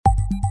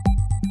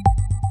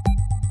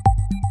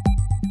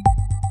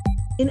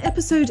In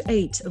episode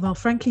 8 of our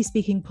Frankly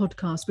Speaking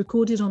podcast,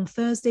 recorded on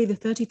Thursday, the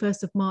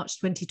 31st of March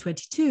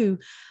 2022,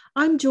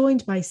 I'm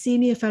joined by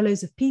Senior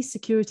Fellows of Peace,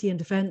 Security and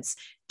Defence,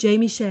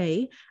 Jamie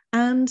Shea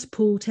and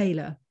Paul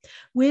Taylor.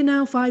 We're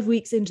now 5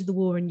 weeks into the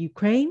war in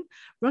Ukraine.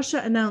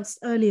 Russia announced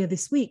earlier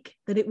this week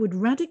that it would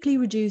radically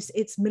reduce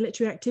its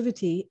military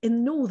activity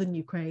in northern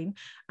Ukraine,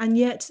 and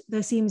yet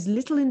there seems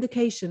little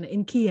indication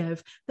in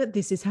Kiev that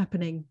this is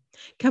happening.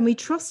 Can we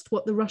trust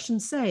what the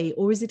Russians say,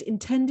 or is it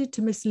intended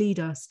to mislead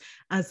us,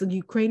 as the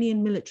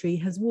Ukrainian military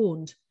has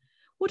warned?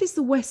 What is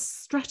the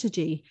West's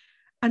strategy,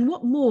 and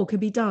what more can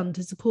be done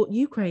to support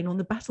Ukraine on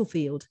the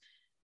battlefield?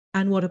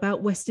 And what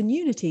about Western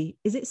unity?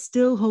 Is it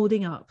still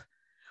holding up?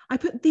 I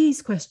put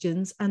these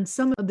questions and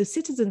some of the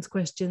citizens'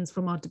 questions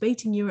from our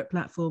Debating Europe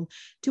platform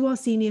to our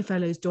senior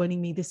fellows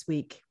joining me this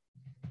week.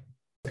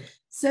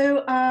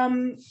 So,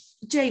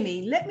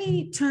 Jamie, let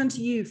me turn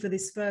to you for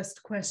this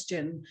first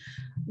question.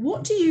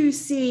 What do you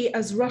see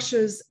as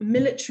Russia's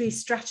military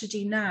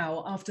strategy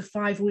now after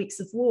 5 weeks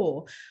of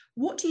war?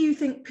 What do you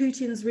think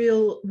Putin's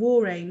real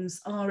war aims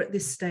are at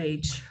this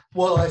stage?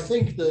 Well, I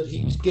think that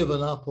he's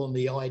given up on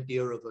the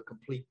idea of a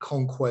complete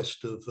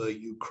conquest of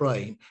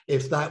Ukraine,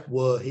 if that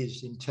were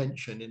his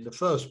intention in the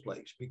first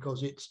place,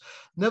 because it's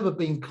never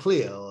been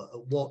clear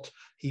what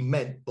he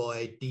meant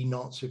by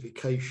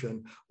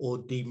denazification or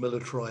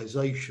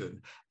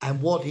demilitarization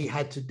and what he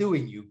had to do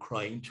in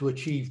Ukraine to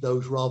achieve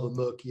those rather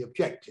murky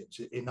objectives.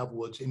 In other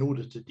words, in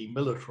order to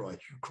demilitarize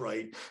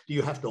Ukraine, do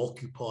you have to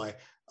occupy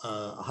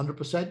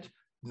 100%?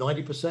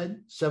 90%,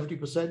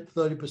 70%,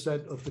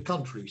 30% of the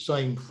country,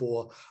 same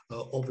for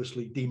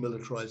obviously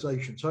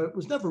demilitarization. So it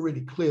was never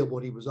really clear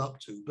what he was up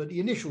to. But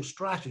the initial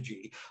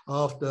strategy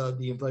after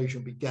the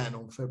invasion began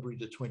on February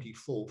the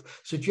 24th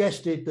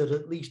suggested that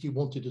at least he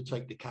wanted to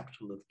take the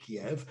capital of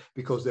Kiev,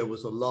 because there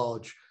was a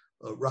large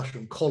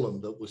Russian column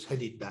that was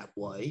headed that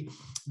way,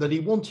 that he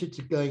wanted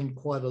to gain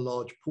quite a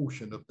large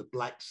portion of the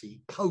Black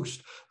Sea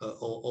coast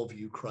of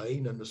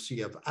Ukraine and the Sea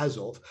of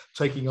Azov,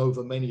 taking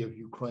over many of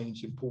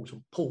Ukraine's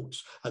important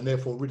ports and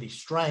therefore really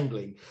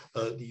strangling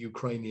the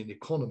Ukrainian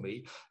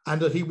economy,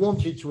 and that he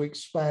wanted to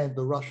expand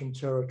the Russian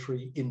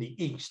territory in the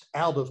east,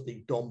 out of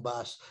the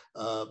Donbass,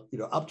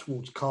 up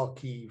towards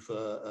Kharkiv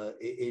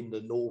in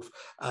the north,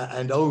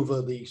 and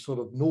over the sort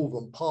of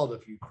northern part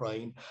of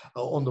Ukraine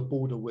on the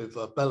border with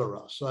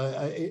Belarus.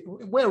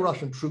 Where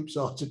Russian troops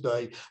are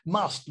today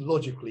must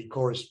logically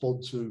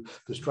correspond to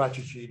the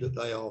strategy that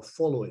they are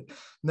following.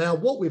 Now,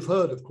 what we've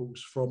heard, of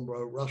course, from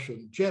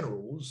Russian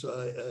generals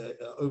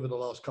over the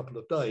last couple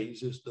of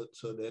days is that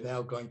they're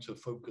now going to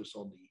focus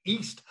on the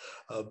east,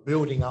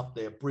 building up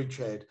their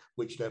bridgehead,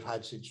 which they've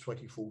had since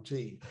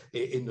 2014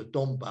 in the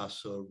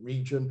Donbass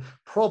region,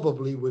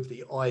 probably with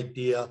the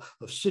idea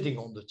of sitting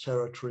on the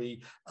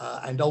territory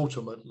and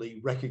ultimately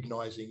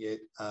recognizing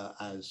it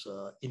as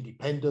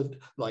independent,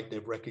 like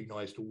they've recognized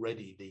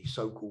already the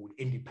so-called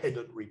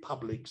independent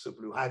republics of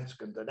Luhansk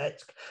and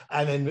Donetsk,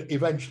 and then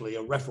eventually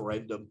a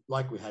referendum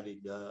like we had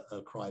in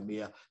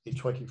Crimea in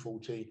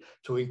 2014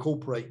 to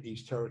incorporate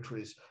these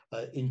territories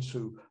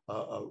into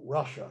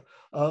Russia.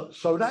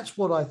 So that's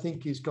what I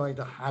think is going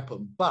to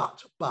happen.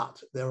 But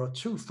there are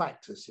two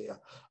factors here,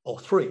 or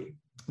three.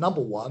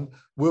 Number one,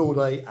 will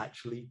they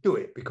actually do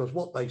it? Because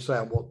what they say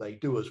and what they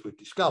do, as we've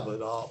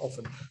discovered, are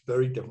often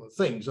very different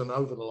things. And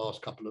over the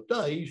last couple of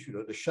days,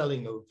 the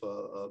shelling of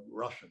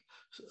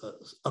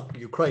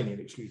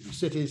Ukrainian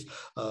cities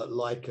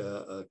like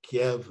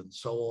Kiev and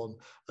so on,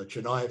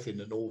 Chernihiv in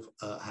the north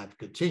have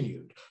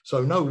continued.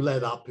 So no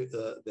let up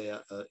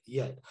there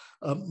yet.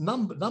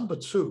 Number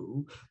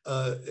two,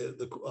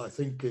 I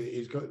think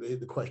is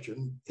the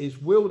question is,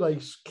 will they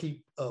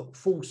keep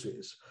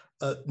forces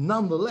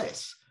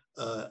nonetheless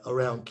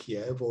around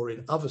Kiev or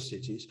in other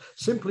cities,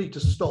 simply to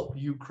stop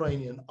the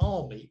Ukrainian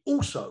army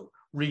also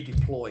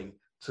redeploying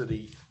to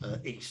the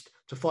east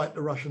to fight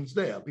the Russians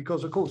there?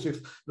 Because, of course,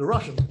 if the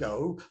Russians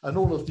go and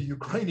all of the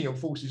Ukrainian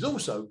forces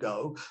also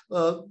go,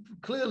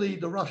 clearly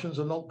the Russians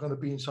are not going to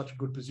be in such a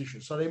good position.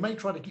 So they may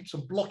try to keep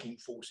some blocking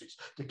forces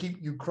to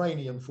keep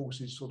Ukrainian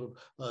forces sort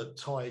of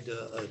tied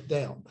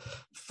down.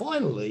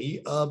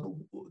 Finally,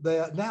 they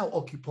are now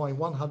occupying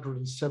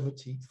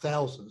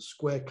 170,000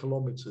 square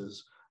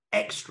kilometers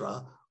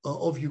extra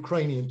of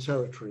Ukrainian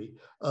territory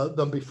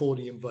than before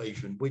the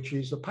invasion, which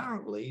is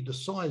apparently the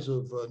size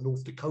of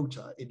North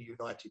Dakota in the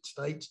United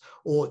States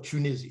or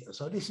Tunisia.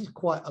 So this is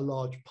quite a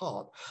large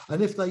part.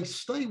 And if they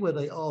stay where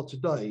they are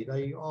today,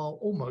 they are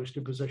almost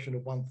in possession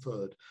of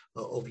 1/3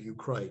 of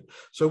Ukraine.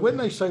 So when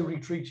they say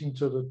retreating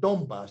to the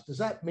Donbass, does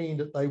that mean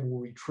that they will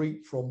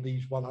retreat from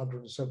these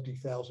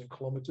 170,000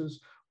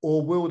 kilometers?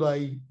 Or will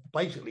they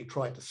basically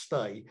try to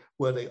stay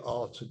where they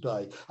are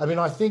today? I mean,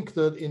 I think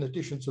that in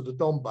addition to the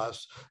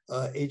Donbass,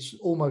 it's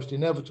almost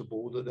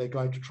inevitable that they're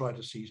going to try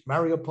to seize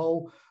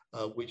Mariupol,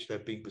 which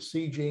they've been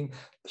besieging,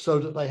 so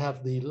that they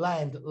have the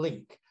land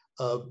link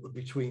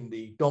between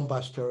the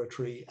Donbass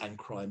territory and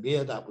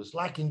Crimea. That was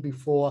lacking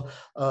before.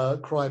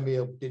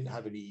 Crimea didn't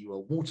have any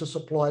water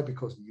supply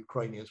because the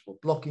Ukrainians were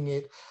blocking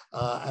it.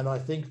 And I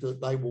think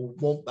that they will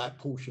want that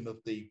portion of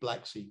the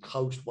Black Sea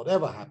coast,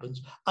 whatever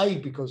happens,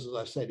 because, as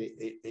I said,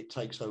 it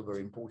takes over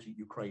important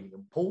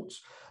Ukrainian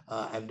ports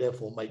and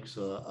therefore makes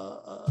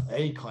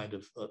any kind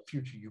of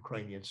future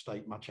Ukrainian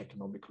state much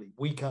economically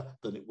weaker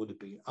than it would have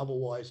been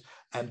otherwise,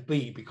 and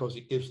B, because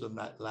it gives them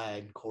that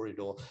land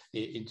corridor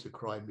into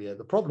Crimea.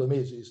 The problem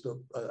is that,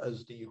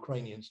 as the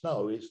Ukrainians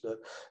know, is that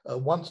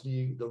once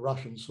the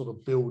Russians sort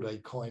of build a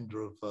kind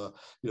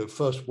of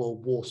First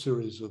World War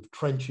series of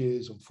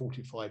trenches and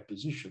fortified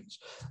positions,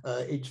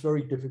 it's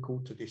very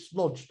difficult to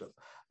dislodge them.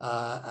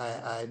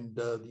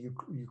 The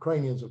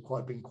Ukrainians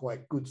have been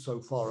quite good so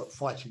far at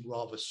fighting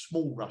rather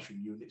small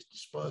Russian units,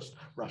 dispersed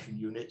Russian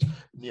units,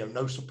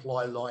 no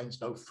supply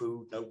lines, no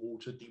food, no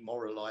water,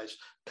 demoralized,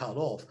 cut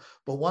off.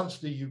 But once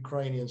the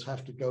Ukrainians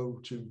have to go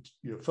to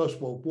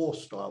First World War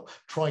style,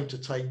 trying to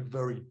take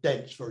very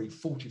dense, very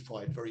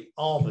fortified, very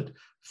armored,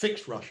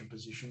 fixed Russian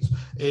positions,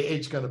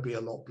 it's going to be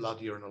a lot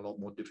bloodier and a lot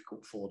more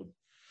difficult for them.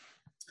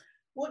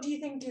 What do you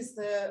think is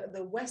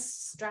the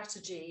West's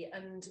strategy,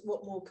 and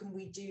what more can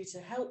we do to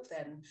help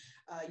then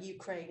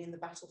Ukraine in the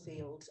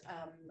battlefield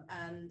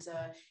and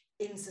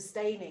in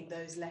sustaining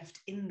those left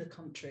in the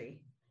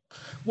country?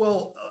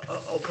 Well,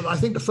 I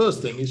think the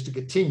first thing is to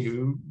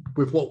continue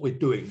with what we're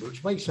doing,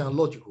 which may sound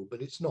logical,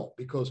 but it's not,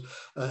 because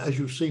as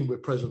you've seen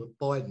with President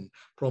Biden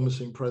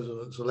promising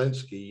President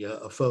Zelensky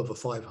a further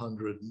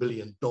 $500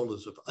 million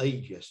of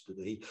aid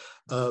yesterday,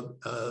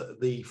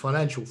 the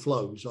financial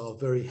flows are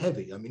very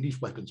heavy. I mean,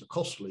 these weapons are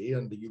costly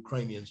and the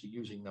Ukrainians are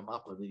using them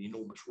up at an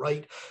enormous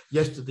rate.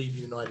 Yesterday, the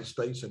United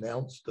States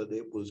announced that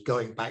it was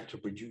going back to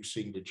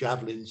producing the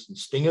Javelins and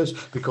Stingers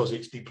because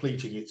it's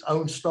depleting its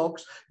own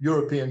stocks.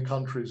 European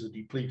countries are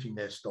depleting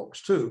their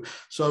stocks too.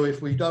 So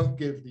if we don't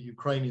give the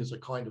Ukrainians a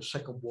kind of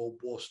Second World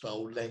War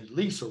style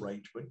lend-lease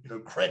arrangement,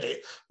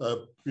 credit,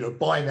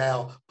 buy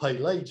now, pay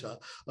later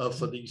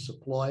for these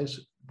supplies,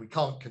 we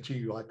can't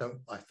continue, I don't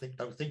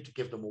think to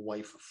give them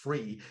away for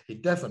free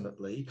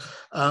indefinitely.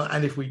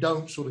 And if we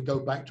don't sort of go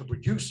back to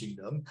producing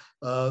them,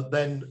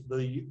 then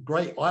the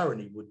great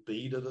irony would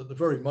be that at the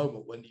very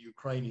moment when the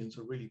Ukrainians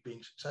are really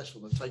being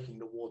successful in taking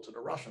the war to the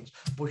Russians,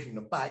 pushing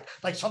them back,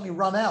 they suddenly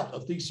run out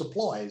of these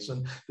supplies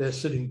and they're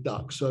sitting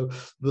ducks. So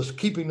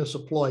keeping the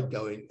supply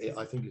going,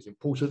 I think, is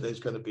important. There's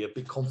going to be a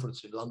big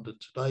conference in London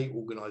today,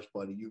 organised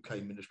by the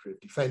UK Ministry of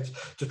Defence,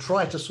 to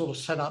try to sort of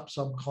set up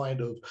some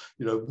kind of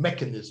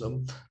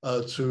mechanism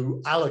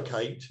to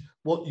allocate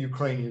what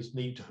Ukrainians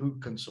need to who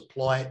can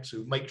supply it,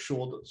 to make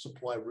sure that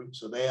supply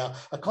routes are there,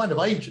 a kind of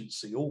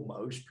agency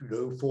almost,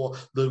 for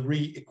the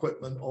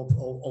re-equipment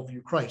of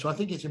Ukraine. So I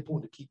think it's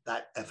important to keep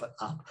that effort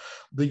up.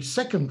 The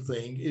second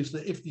thing is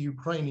that if the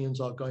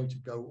Ukrainians are going to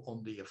go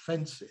on the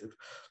offensive,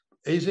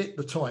 is it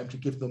the time to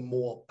give them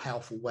more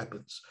powerful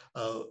weapons?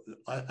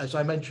 As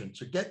I mentioned,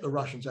 to get the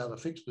Russians out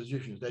of fixed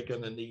positions, they're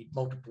going to need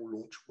multiple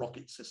launch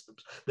rocket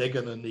systems. They're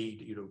going to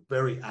need,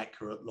 very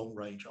accurate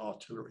long-range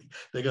artillery.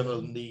 They're going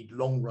to need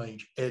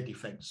long-range air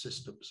defense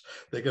systems.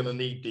 They're going to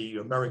need the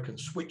American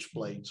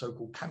Switchblade,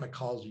 so-called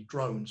kamikaze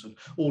drones, and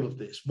all of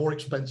this. More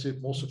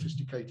expensive, more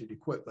sophisticated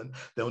equipment.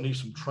 They'll need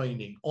some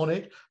training on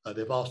it.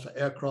 They've asked for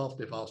aircraft.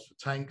 They've asked for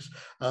tanks.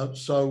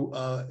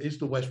 So is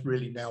the West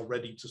really now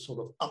ready to sort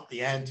of up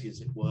the ante, as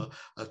it were,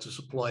 to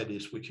supply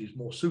this, which is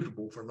more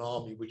suitable for an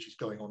army which is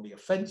going on the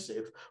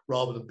offensive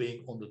rather than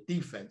being on the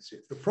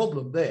defensive? The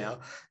problem there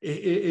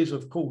is,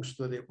 of course,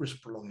 that it risks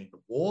prolonging the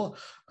war.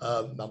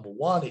 Number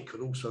one, it could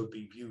also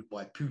be viewed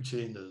by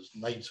Putin as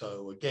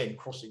NATO, again,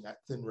 crossing that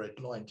thin red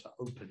line to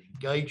open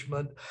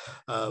engagement,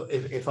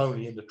 if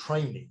only in the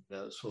training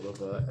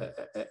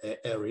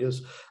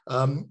areas.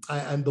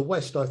 And the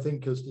West, I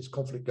think, as this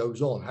conflict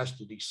goes on, has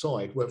to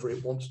decide whether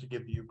it wants to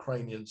give the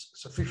Ukrainians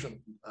sufficient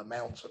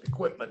amounts of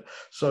equipment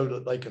so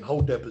that they can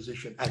hold their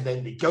position and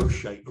then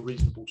negotiate a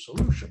reasonable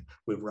solution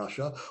with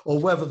Russia, or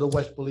whether the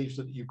West believes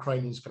that the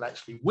Ukrainians can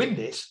actually win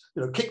this,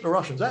 kick the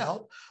Russians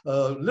out,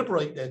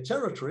 liberate their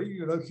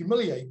territory,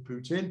 humiliate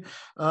Putin,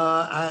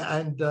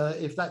 and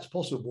if that's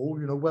possible,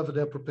 whether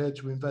they're prepared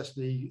to invest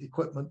the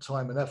equipment,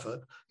 time and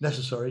effort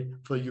necessary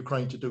for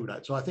Ukraine to do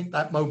that. So I think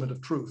that moment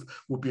of truth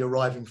will be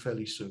arriving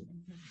fairly soon.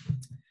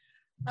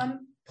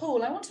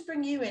 Paul, I want to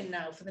bring you in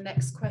now for the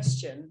next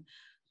question.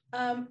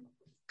 How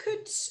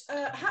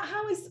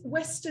is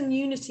Western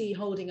unity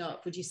holding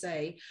up, would you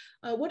say?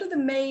 What are the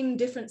main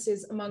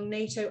differences among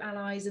NATO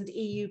allies and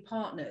EU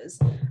partners?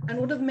 And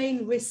what are the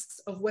main risks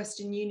of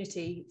Western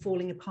unity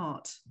falling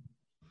apart?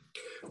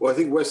 Well, I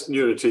think Western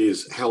unity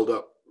is held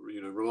up,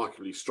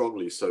 remarkably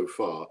strongly so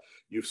far.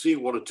 You've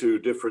seen one or two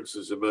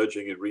differences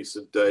emerging in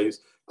recent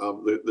days.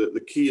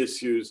 The key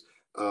issues,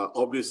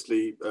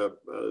 obviously,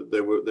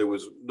 there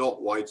was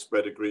not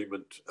widespread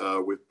agreement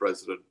with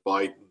President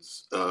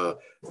Biden's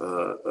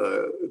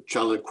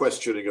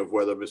questioning of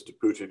whether Mr.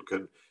 Putin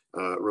can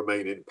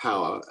remain in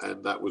power,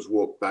 and that was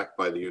walked back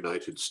by the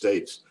United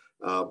States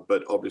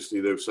But obviously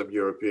there were some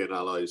European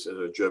allies,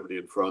 Germany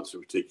and France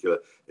in particular,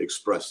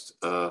 expressed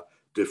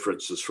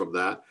differences from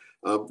that.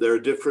 There are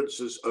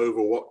differences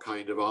over what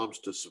kind of arms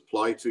to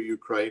supply to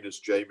Ukraine, as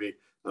Jamie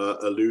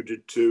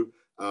alluded to.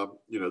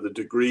 The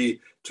degree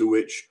to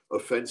which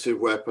offensive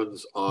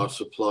weapons are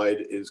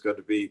supplied is going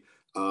to be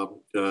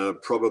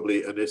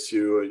probably an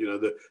issue.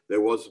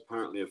 There was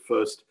apparently a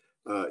first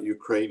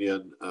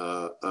Ukrainian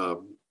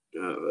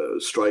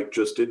strike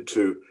just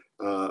into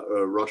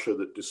Russia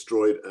that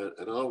destroyed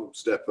an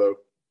arms depot,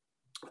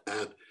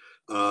 and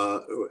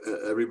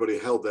everybody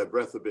held their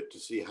breath a bit to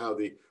see how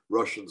the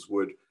Russians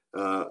would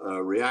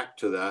react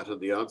to that. And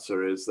the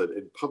answer is that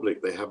in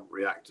public they haven't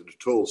reacted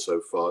at all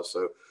so far.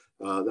 So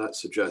that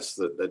suggests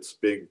that that's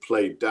being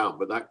played down.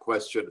 But that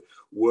question,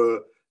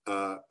 were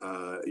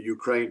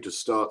Ukraine to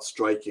start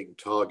striking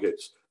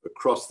targets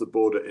across the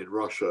border in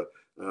Russia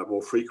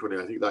more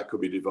frequently, I think that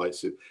could be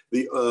divisive.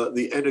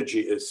 The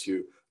energy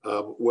issue,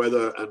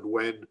 whether and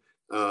when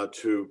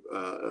to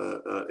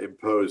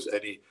impose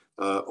any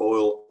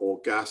oil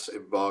or gas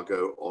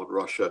embargo on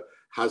Russia,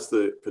 has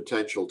the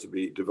potential to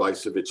be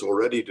divisive. It's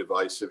already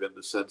divisive in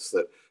the sense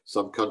that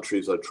some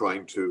countries are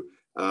trying to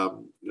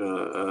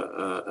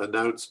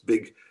announce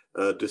big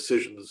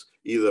decisions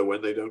either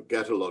when they don't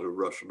get a lot of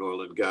Russian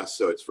oil and gas,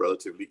 so it's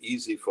relatively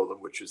easy for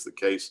them, which is the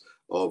case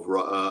of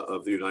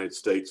the United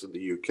States and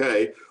the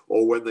UK,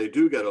 or when they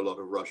do get a lot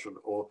of Russian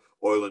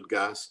oil and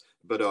gas,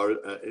 but are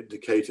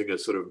indicating a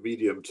sort of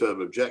medium-term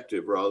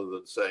objective rather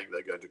than saying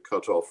they're going to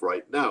cut off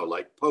right now,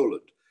 like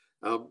Poland.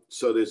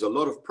 So there's a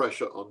lot of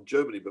pressure on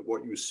Germany, but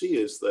what you see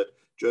is that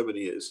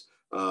Germany is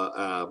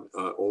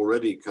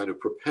already kind of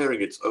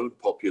preparing its own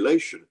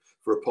population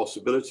for a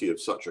possibility of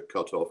such a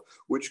cutoff,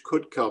 which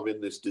could come in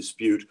this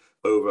dispute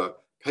over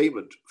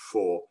payment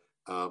for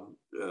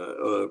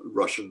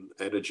Russian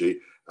energy.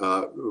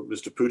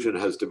 Mr. Putin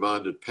has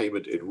demanded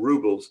payment in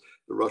rubles.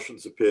 The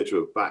Russians appear to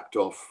have backed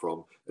off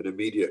from an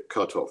immediate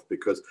cutoff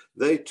because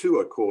they too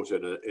are caught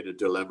in a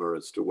dilemma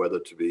as to whether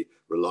to be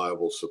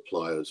reliable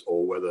suppliers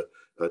or whether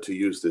to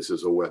use this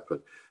as a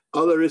weapon.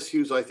 Other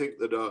issues I think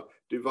that are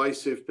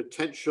divisive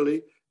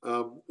potentially,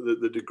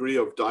 the degree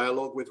of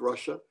dialogue with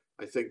Russia.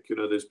 I think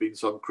there's been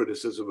some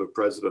criticism of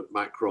President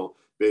Macron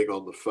being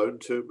on the phone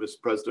to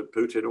President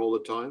Putin all the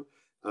time.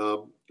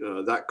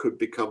 That could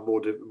become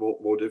more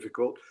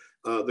difficult.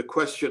 The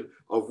question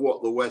of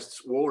what the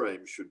West's war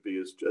aim should be,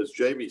 as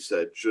Jamie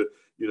said, should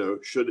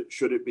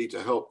it be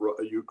to help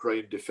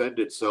Ukraine defend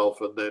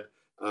itself and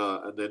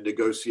then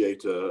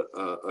negotiate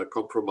a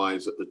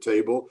compromise at the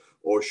table,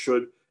 or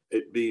should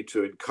it be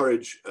to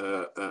encourage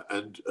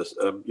and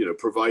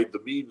provide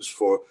the means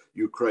for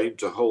Ukraine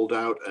to hold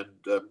out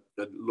and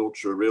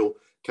launch a real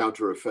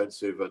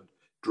counteroffensive and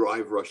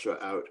drive Russia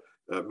out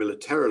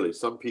militarily?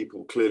 Some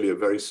people clearly are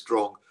very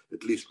strong,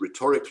 at least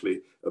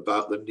rhetorically,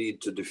 about the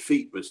need to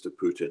defeat Mr.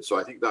 Putin. So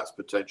I think that's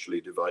potentially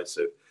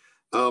divisive.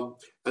 And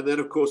then,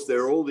 of course,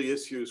 there are all the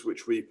issues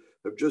which we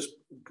have just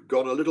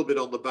gone a little bit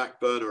on the back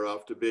burner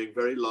after being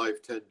very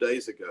live 10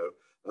 days ago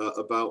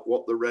about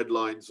what the red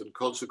lines and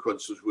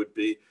consequences would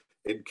be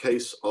in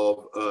case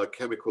of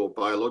chemical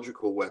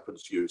biological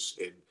weapons use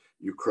in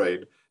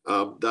Ukraine.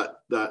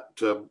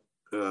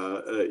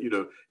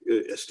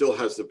 It still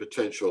has the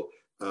potential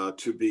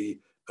to be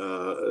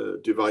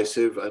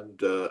divisive,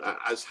 and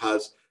as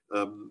has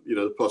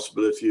the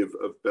possibility of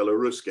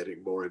Belarus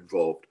getting more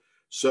involved.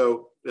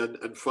 So,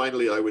 and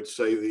finally, I would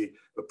say the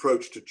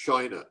approach to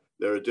China,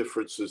 there are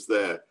differences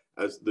there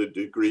as the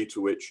degree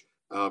to which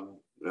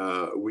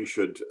we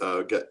should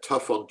get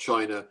tough on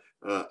China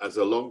as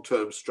a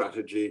long-term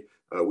strategy,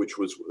 which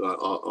was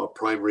our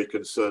primary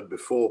concern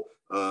before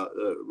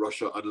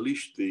Russia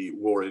unleashed the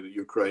war in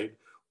Ukraine,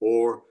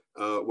 or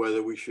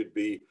whether we should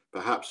be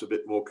perhaps a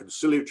bit more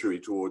conciliatory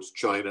towards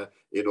China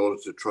in order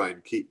to try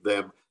and keep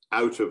them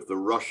out of the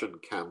Russian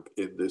camp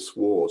in this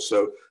war.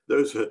 So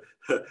those are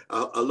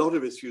a lot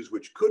of issues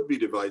which could be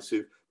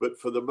divisive, but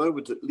for the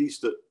moment, at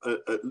least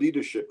at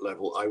leadership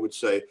level, I would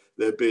say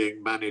they're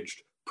being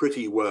managed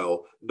pretty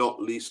well,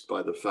 not least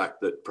by the fact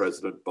that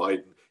President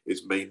Biden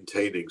is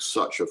maintaining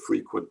such a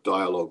frequent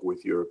dialogue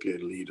with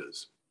European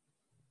leaders.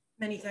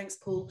 Many thanks,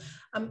 Paul.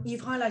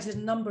 You've highlighted a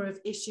number of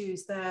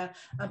issues there.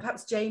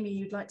 Perhaps, Jamie,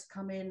 you'd like to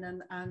come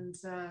in and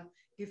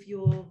give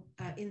your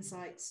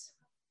insights.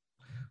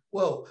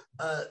 Well,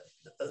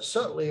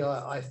 certainly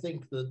I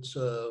think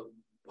that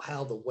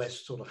how the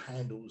West sort of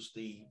handles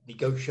the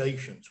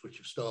negotiations which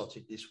have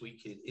started this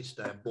week in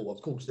Istanbul.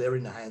 Of course, they're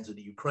in the hands of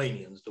the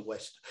Ukrainians. The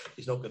West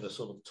is not going to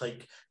sort of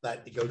take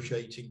that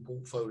negotiating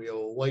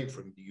portfolio away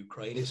from the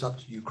Ukraine. It's up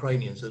to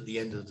Ukrainians at the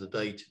end of the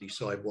day to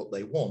decide what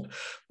they want.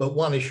 But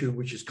one issue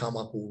which has come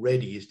up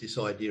already is this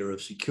idea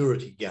of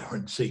security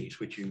guarantees,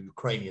 which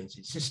Ukrainians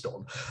insist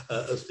on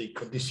as the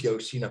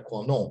conditio sine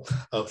qua non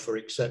for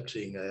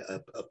accepting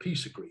a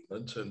peace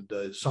agreement. And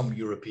some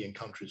European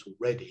countries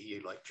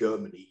already, like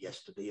Germany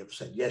yesterday, recently have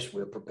said, yes,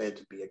 we're prepared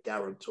to be a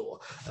guarantor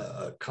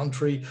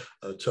country.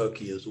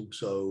 Turkey has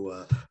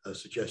also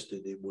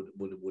suggested it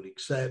would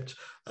accept.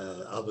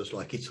 Others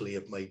like Italy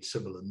have made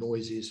similar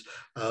noises.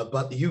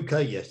 But the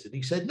UK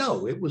yesterday said,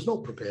 no, it was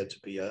not prepared to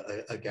be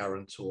a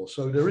guarantor.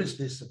 So there is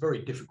this very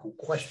difficult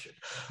question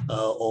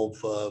of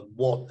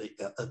what,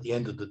 at the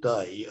end of the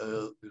day,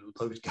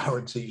 those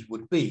guarantees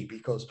would be,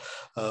 because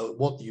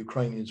what the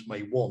Ukrainians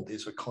may want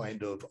is a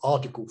kind of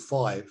Article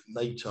 5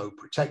 NATO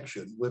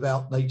protection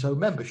without NATO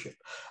membership.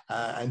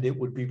 And it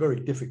would be very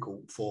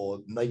difficult for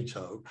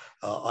NATO,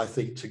 I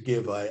think, to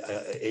give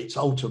its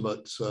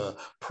ultimate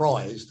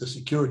prize, the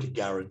security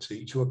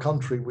guarantee, to a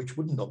country which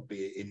would not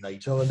be in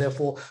NATO, and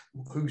therefore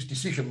whose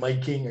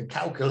decision-making and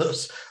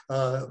calculus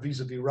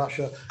vis-a-vis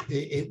Russia,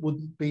 it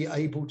wouldn't be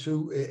able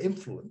to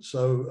influence.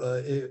 So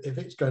if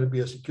it's going to be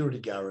a security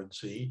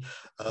guarantee,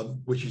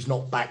 which is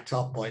not backed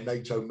up by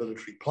NATO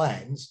military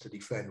plans to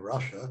defend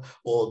Russia,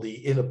 or the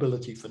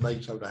inability for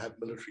NATO to have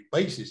military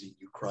bases in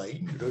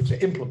Ukraine,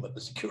 to implement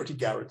the security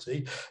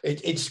guarantee,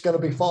 it's going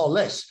to be far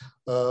less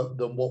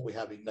than what we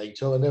have in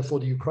NATO, and therefore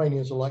the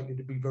Ukrainians are likely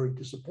to be very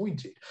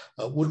disappointed.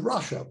 Would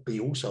Russia be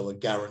also a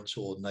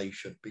guarantor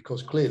nation?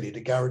 Because clearly the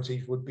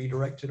guarantees would be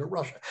directed at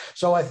Russia.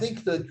 So I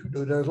think that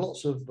there's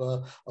lots of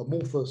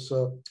amorphous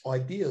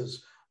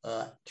ideas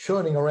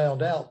churning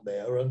around out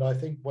there, and I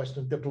think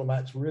Western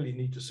diplomats really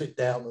need to sit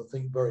down and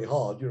think very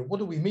hard. What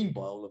do we mean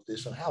by all of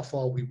this, and how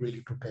far are we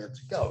really prepared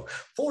to go?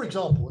 For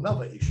example,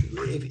 another issue: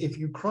 if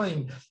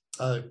Ukraine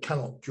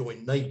cannot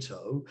join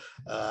NATO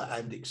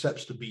and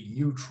accepts to be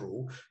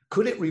neutral,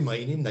 could it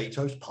remain in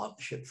NATO's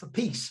Partnership for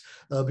Peace?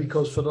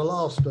 Because for the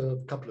last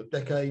couple of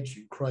decades,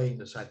 Ukraine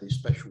has had this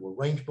special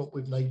arrangement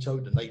with NATO,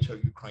 the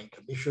NATO-Ukraine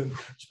Commission,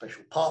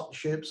 special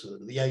partnerships,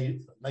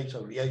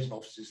 NATO liaison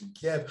offices in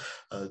Kiev.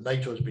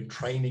 NATO has been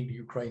training the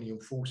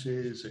Ukrainian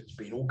forces. It's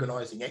been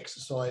organizing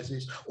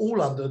exercises,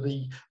 all under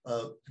the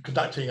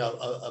conducting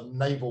a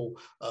naval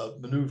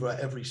maneuver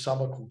every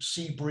summer called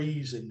Sea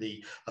Breeze in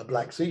the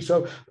Black Sea.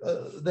 So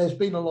there's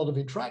been a lot of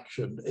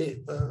interaction.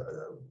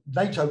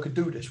 NATO could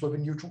do this with a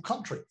neutral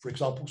country, for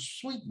example,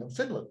 Sweden and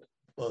Finland,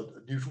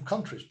 neutral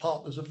countries,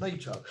 partners of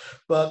NATO.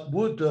 But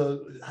would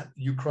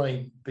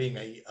Ukraine,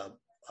 being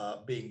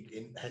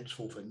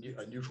henceforth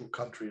a neutral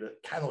country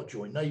that cannot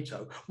join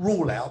NATO,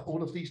 rule out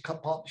all of these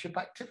partnership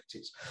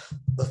activities?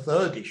 The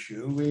third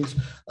issue is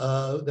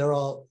there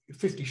are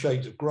 50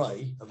 Shades of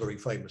Grey, a very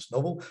famous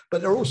novel,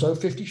 but there are also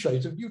 50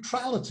 Shades of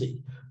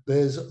Neutrality.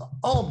 There's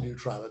armed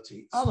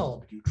neutrality,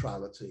 unarmed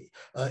neutrality,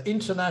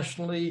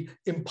 internationally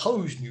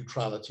imposed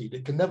neutrality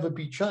that can never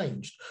be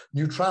changed,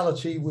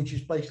 neutrality which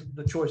is basically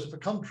the choice of a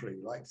country,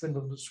 like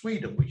Finland and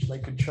Sweden, which they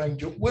can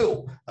change at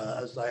will,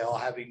 as they are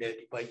having their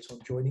debates on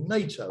joining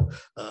NATO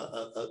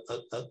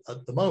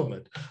at the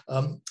moment.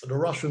 The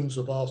Russians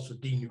have asked for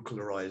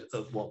denuclearize,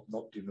 well,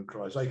 not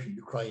denuclearization.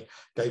 Ukraine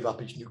gave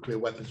up its nuclear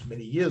weapons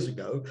many years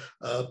ago,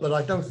 but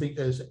I don't think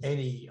there's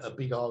any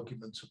big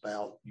arguments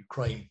about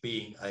Ukraine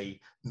being a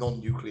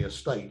non-nuclear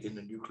state in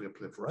the Nuclear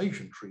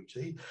Proliferation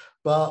Treaty.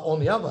 But on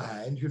the other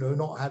hand,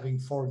 not having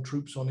foreign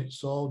troops on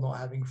its soil, not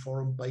having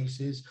foreign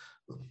bases,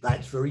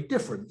 that's very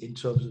different in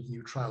terms of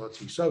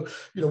neutrality. So,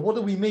 what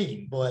do we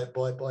mean by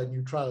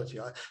neutrality?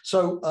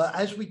 So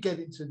as we get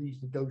into these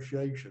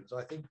negotiations,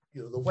 I think,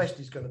 the West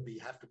is going to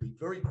have to be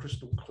very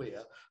crystal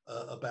clear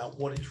about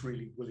what it's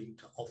really willing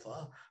to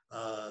offer,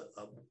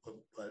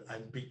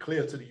 and be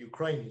clear to the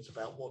Ukrainians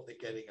about what they're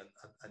getting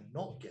and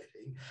not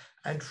getting,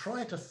 and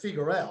try to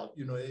figure out,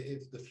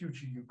 if the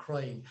future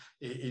Ukraine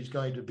is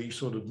going to be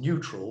sort of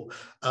neutral,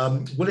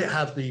 will it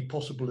have the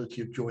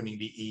possibility of joining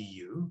the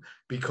EU?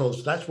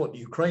 Because that's what the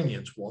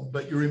Ukrainians want.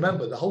 But you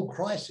remember the whole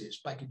crisis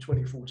back in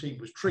 2014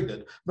 was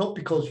triggered not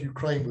because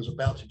Ukraine was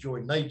about to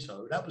join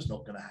NATO, that was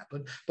not going to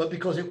happen, but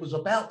because it was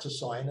about to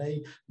sign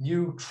a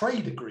new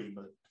trade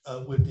agreement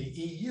with the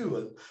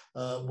EU.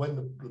 And when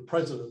the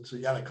president,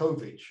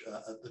 Yanukovych,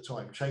 at the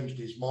time changed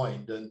his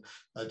mind and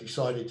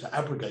decided to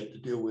abrogate the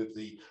deal with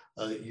the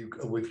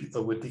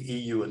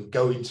EU and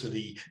go into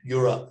the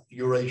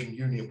Eurasian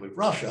Union with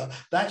Russia,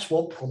 that's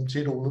what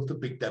prompted all of the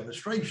big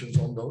demonstrations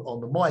on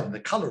the Maidan, the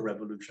color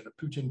revolution that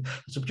Putin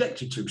is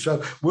subjected to.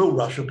 So will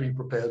Russia be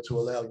prepared to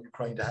allow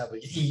Ukraine to have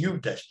an EU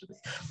destiny?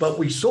 But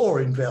we saw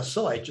in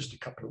Versailles just a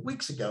couple of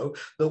weeks ago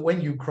that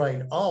when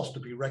Ukraine asked to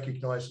be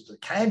recognized as a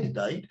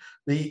candidate,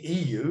 the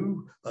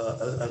EU,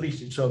 at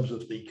least in terms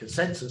of the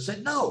consensus,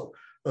 said no.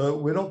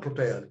 We're not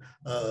prepared.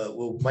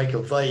 We'll make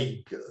a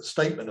vague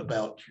statement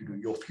about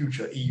your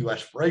future EU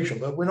aspiration,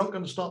 but we're not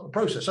going to start the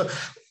process. So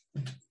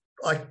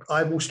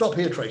I will stop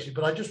here, Tracy,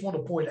 but I just want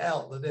to point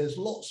out that there's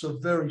lots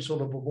of very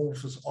sort of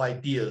amorphous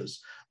ideas,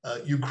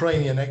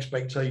 Ukrainian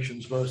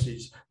expectations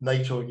versus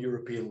NATO and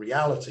European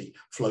reality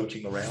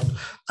floating around.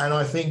 And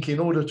I think in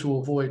order to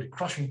avoid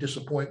crushing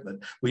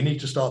disappointment, we need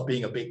to start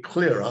being a bit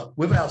clearer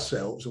with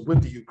ourselves and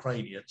with the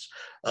Ukrainians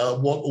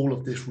what all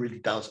of this really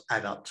does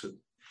add up to.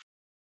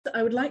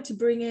 I would like to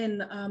bring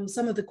in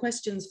some of the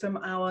questions from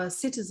our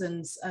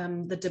citizens,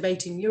 the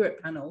Debating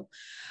Europe panel.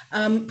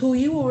 Paul,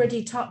 you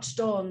already touched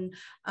on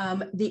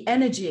the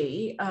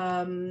energy,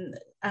 and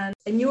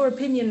in your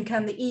opinion,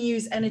 can the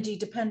EU's energy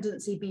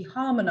dependency be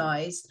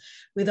harmonised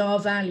with our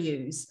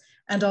values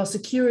and our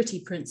security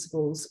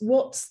principles?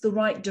 What's the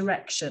right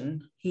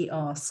direction, he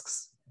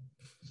asks.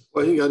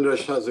 Well, I think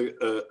Andras has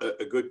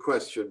a good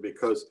question,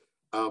 because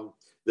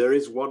there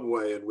is one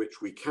way in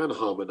which we can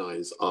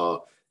harmonise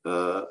our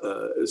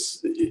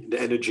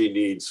energy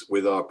needs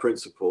with our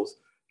principles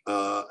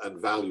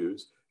and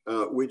values,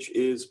 which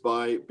is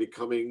by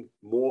becoming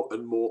more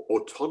and more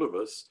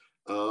autonomous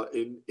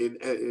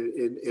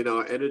in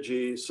our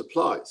energy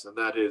supplies, and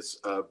that is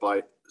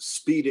by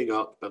speeding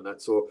up, and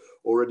that's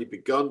already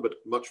begun, but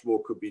much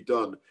more could be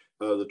done,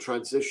 the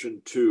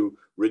transition to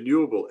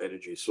renewable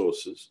energy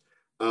sources.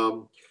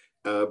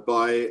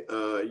 By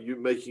you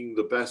making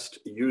the best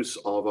use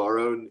of our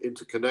own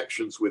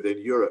interconnections within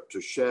Europe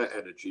to share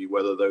energy,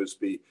 whether those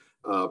be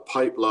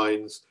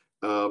pipelines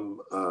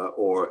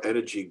or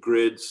energy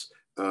grids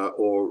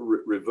or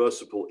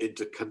reversible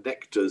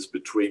interconnectors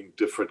between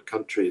different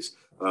countries'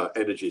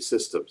 energy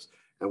systems.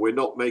 And we're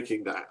not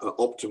making that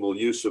optimal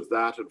use of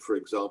that. And for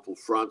example,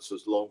 France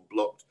has long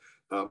blocked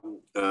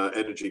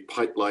energy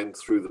pipeline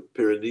through the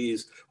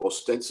Pyrenees,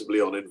 ostensibly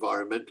on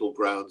environmental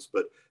grounds,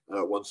 but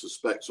one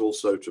suspects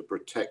also to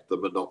protect the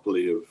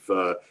monopoly of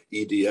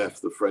EDF,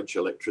 the French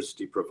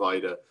electricity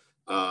provider.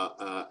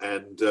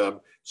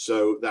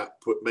 So that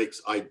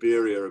makes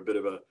Iberia a bit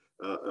of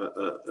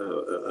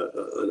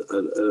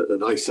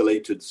an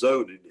isolated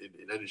zone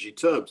in energy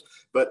terms.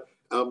 But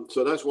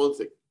so that's one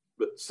thing.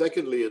 But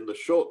secondly, in the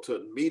short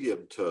term,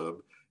 medium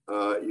term,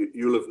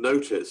 you'll have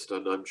noticed,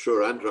 and I'm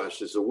sure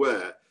Andras is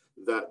aware,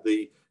 that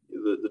the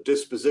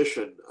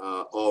disposition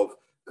of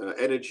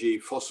energy,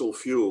 fossil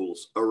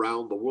fuels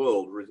around the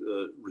world,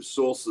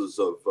 resources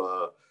of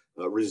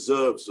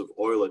reserves of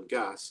oil and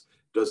gas,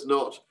 does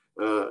not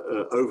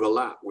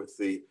overlap with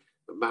the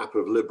map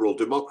of liberal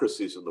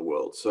democracies in the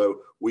world.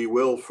 So we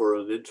will, for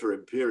an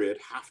interim period,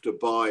 have to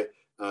buy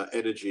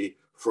energy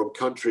from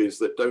countries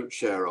that don't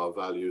share our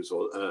values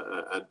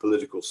and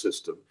political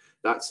system.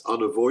 That's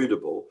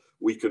unavoidable.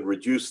 We can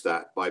reduce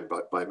that by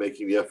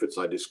making the efforts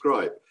I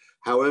described.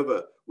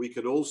 However, we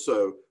can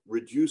also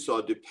reduce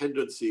our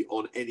dependency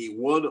on any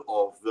one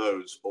of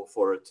those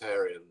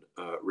authoritarian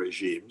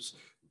regimes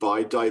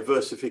by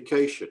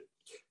diversification.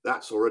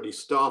 That's already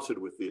started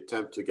with the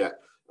attempt to get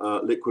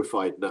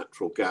liquefied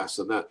natural gas,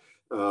 and that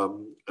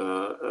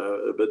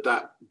but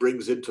that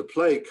brings into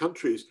play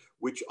countries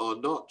which are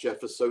not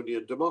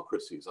Jeffersonian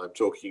democracies. I'm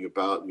talking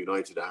about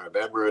United Arab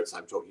Emirates,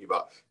 I'm talking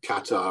about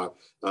Qatar,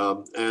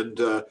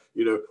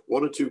 you know,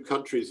 one or two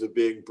countries are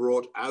being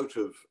brought out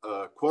of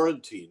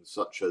quarantine,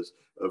 such as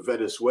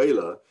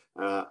Venezuela,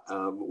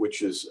 which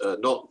has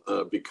not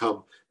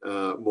become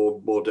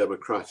more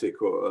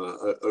democratic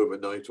or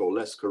overnight or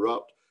less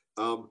corrupt,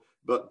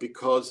 but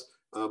because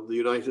the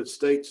United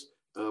States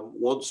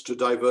wants to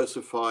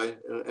diversify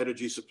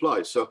energy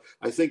supplies. So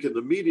I think in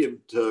the medium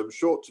term,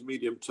 short to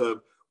medium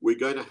term, we're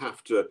going to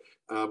have to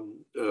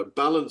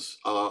balance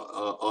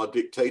our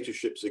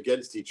dictatorships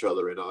against each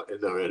other in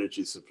our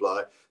energy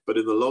supply. But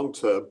in the long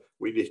term,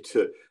 we need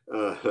to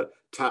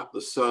tap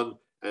the sun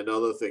and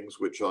other things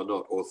which are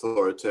not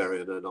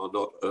authoritarian and are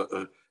not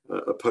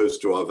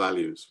opposed to our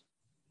values.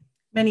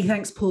 Many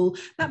thanks, Paul.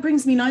 That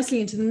brings me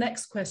nicely into the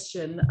next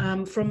question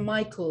from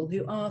Michael,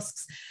 who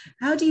asks,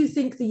 how do you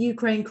think the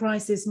Ukraine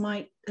crisis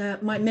might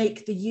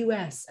make the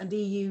US and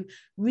EU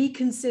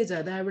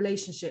reconsider their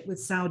relationship with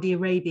Saudi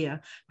Arabia?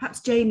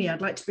 Perhaps, Jamie,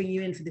 I'd like to bring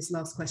you in for this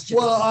last question.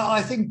 Well,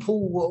 I think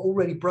Paul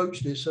already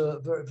broached this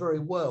very, very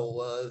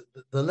well.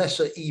 The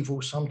lesser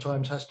evil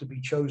sometimes has to be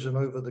chosen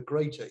over the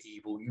greater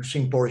evil. You've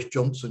seen Boris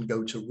Johnson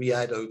go to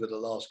Riyadh over the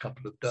last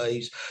couple of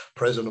days.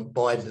 President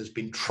Biden has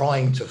been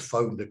trying to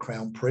phone the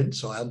Crown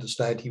Prince. I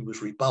understand he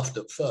was rebuffed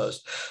at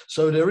first.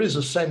 So there is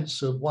a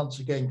sense of once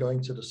again going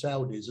to the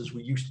Saudis, as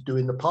we used to do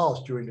in the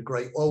past during the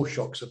great oil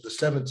shocks of the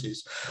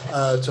 70s,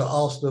 to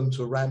ask them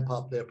to ramp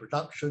up their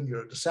production. You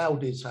know, the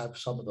Saudis have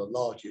some of the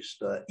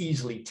largest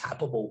easily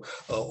tappable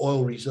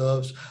oil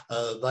reserves.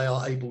 They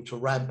are able to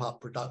ramp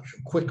up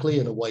production quickly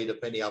in a way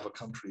that many other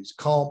countries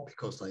can't,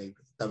 because they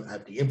don't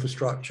have the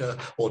infrastructure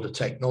or the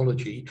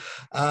technology.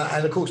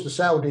 And of course, the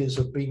Saudis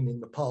have been in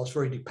the past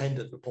very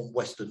dependent upon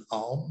Western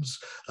arms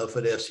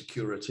for their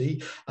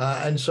security.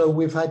 And so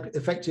we've had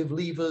effective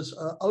levers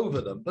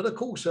over them. But of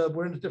course,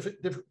 we're in a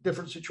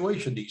different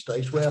situation these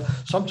days where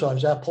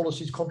sometimes our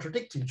policies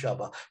contradict each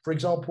other. For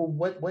example,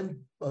 when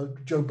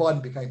Joe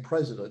Biden became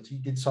president, he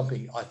did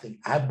something I think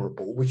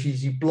admirable, which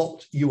is he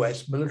blocked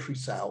US military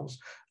sales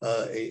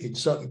in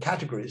certain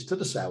categories to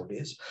the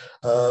Saudis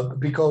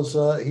because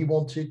he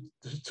wanted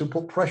to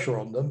put pressure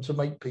on them to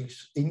make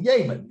peace in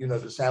Yemen. You know,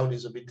 the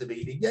Saudis have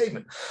intervened in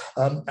Yemen.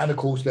 And of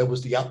course, there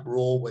was the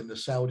uproar when the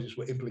Saudis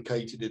were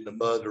implicated in the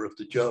murder of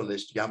the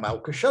journalist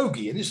Jamal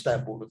Khashoggi in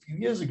Istanbul a few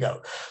years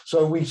ago.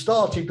 So we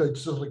started to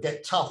sort of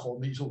get tough on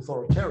these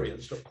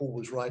authoritarians that Paul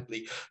was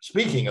rightly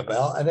speaking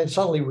about, and then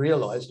suddenly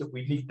realized that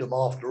we need them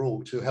after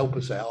all to help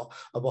us out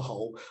of a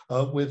whole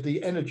with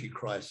the energy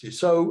crisis.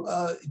 So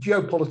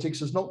geopolitics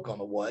has not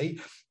gone away.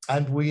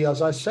 And we,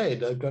 as I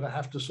said, are going to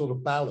have to sort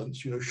of balance,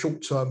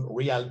 short-term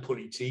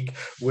realpolitik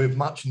with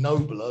much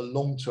nobler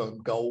long-term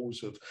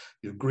goals of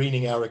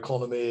greening our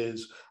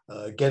economies,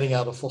 getting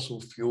out of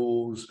fossil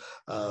fuels,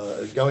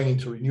 going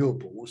into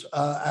renewables.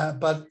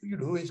 But,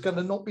 it's going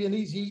to not be an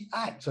easy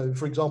act. So,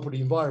 for example,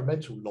 the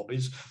environmental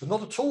lobbies are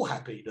not at all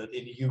happy that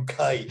in the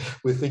UK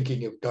we're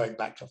thinking of going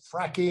back to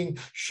fracking.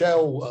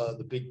 Shell,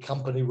 the big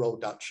company, Royal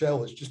Dutch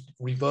Shell, has just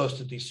reversed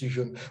a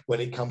decision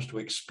when it comes to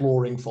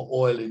exploring for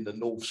oil in the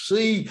North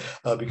Sea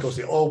because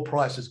the oil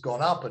price has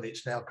gone up and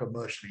it's now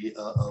commercially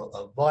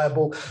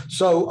viable.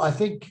 So I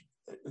think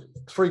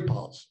three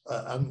parts,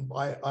 and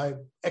I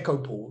echo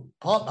Paul.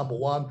 Part number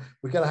one,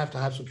 we're going to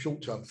have some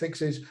short-term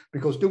fixes,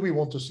 because do we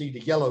want to see the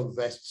yellow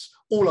vests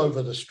all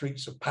over the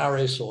streets of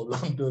Paris or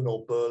London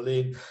or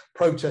Berlin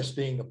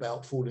protesting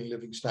about falling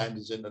living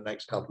standards in the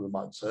next couple of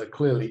months?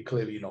 Clearly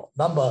not.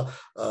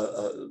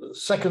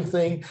 Second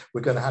thing,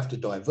 we're going to have to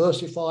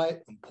diversify,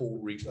 and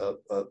Paul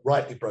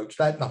rightly broached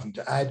that, nothing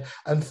to add.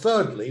 And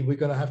thirdly, we're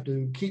going to have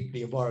to keep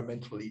the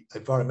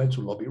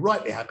environmental lobby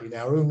rightly happy in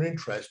our own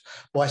interest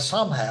by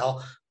somehow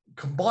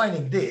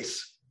combining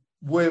this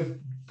with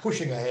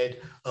pushing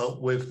ahead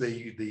with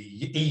the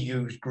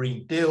EU's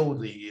Green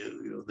Deal,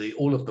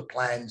 all of the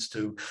plans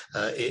to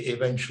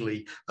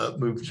eventually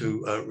move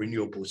to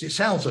renewables. It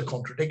sounds a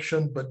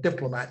contradiction, but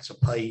diplomats are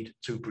paid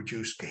to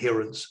produce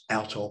coherence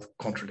out of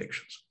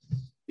contradictions.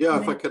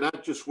 Yeah, if I can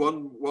add just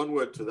one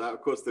word to that.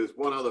 Of course, there's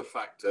one other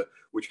factor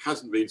which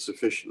hasn't been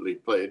sufficiently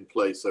in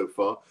play so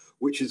far,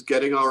 which is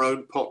getting our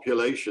own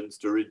populations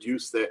to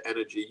reduce their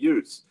energy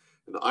use.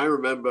 And I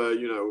remember,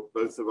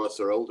 both of us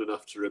are old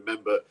enough to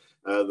remember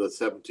the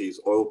 70s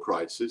oil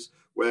crisis,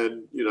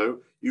 when,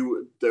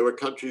 there were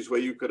countries where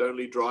you could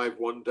only drive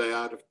one day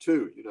out of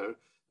two,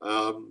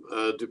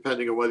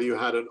 depending on whether you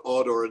had an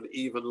odd or an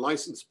even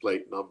license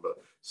plate number.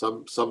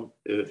 Some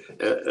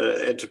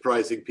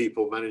enterprising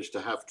people managed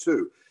to have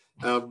two.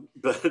 There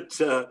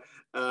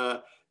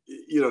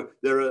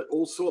are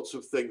all sorts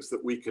of things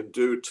that we can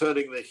do,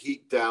 turning the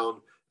heat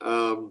down,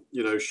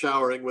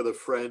 showering with a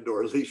friend,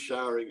 or at least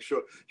showering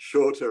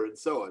shorter, and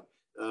so on,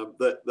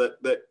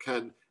 that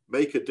can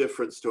make a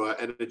difference to our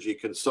energy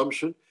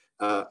consumption,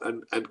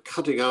 and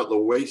cutting out the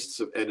wastes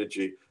of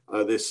energy.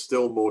 There's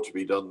still more to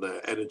be done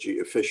there. Energy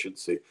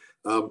efficiency.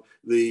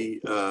 The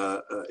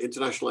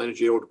International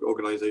Energy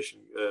Organization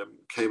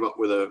came up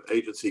with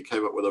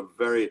a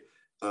very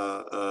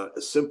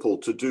simple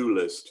to-do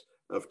list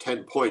of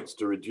 10 points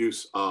to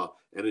reduce our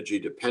energy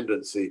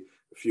dependency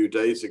a few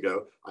days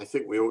ago. I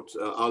think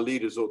our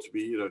leaders ought to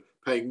be,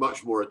 paying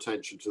much more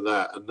attention to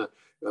that, and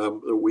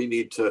we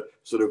need to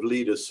sort of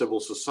lead a civil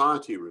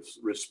society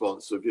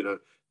response of,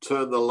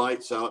 turn the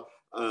lights out,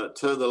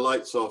 turn the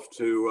lights off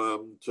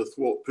to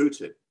thwart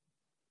Putin.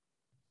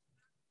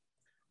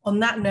 On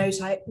that note,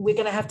 we're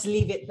going to have to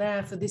leave it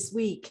there for this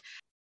week.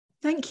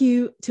 Thank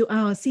you to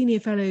our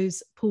senior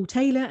fellows, Paul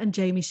Taylor and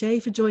Jamie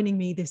Shea, for joining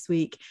me this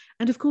week.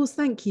 And of course,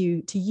 thank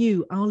you to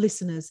you, our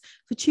listeners,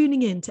 for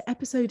tuning in to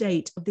episode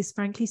 8 of this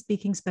Frankly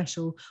Speaking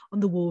special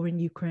on the war in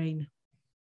Ukraine.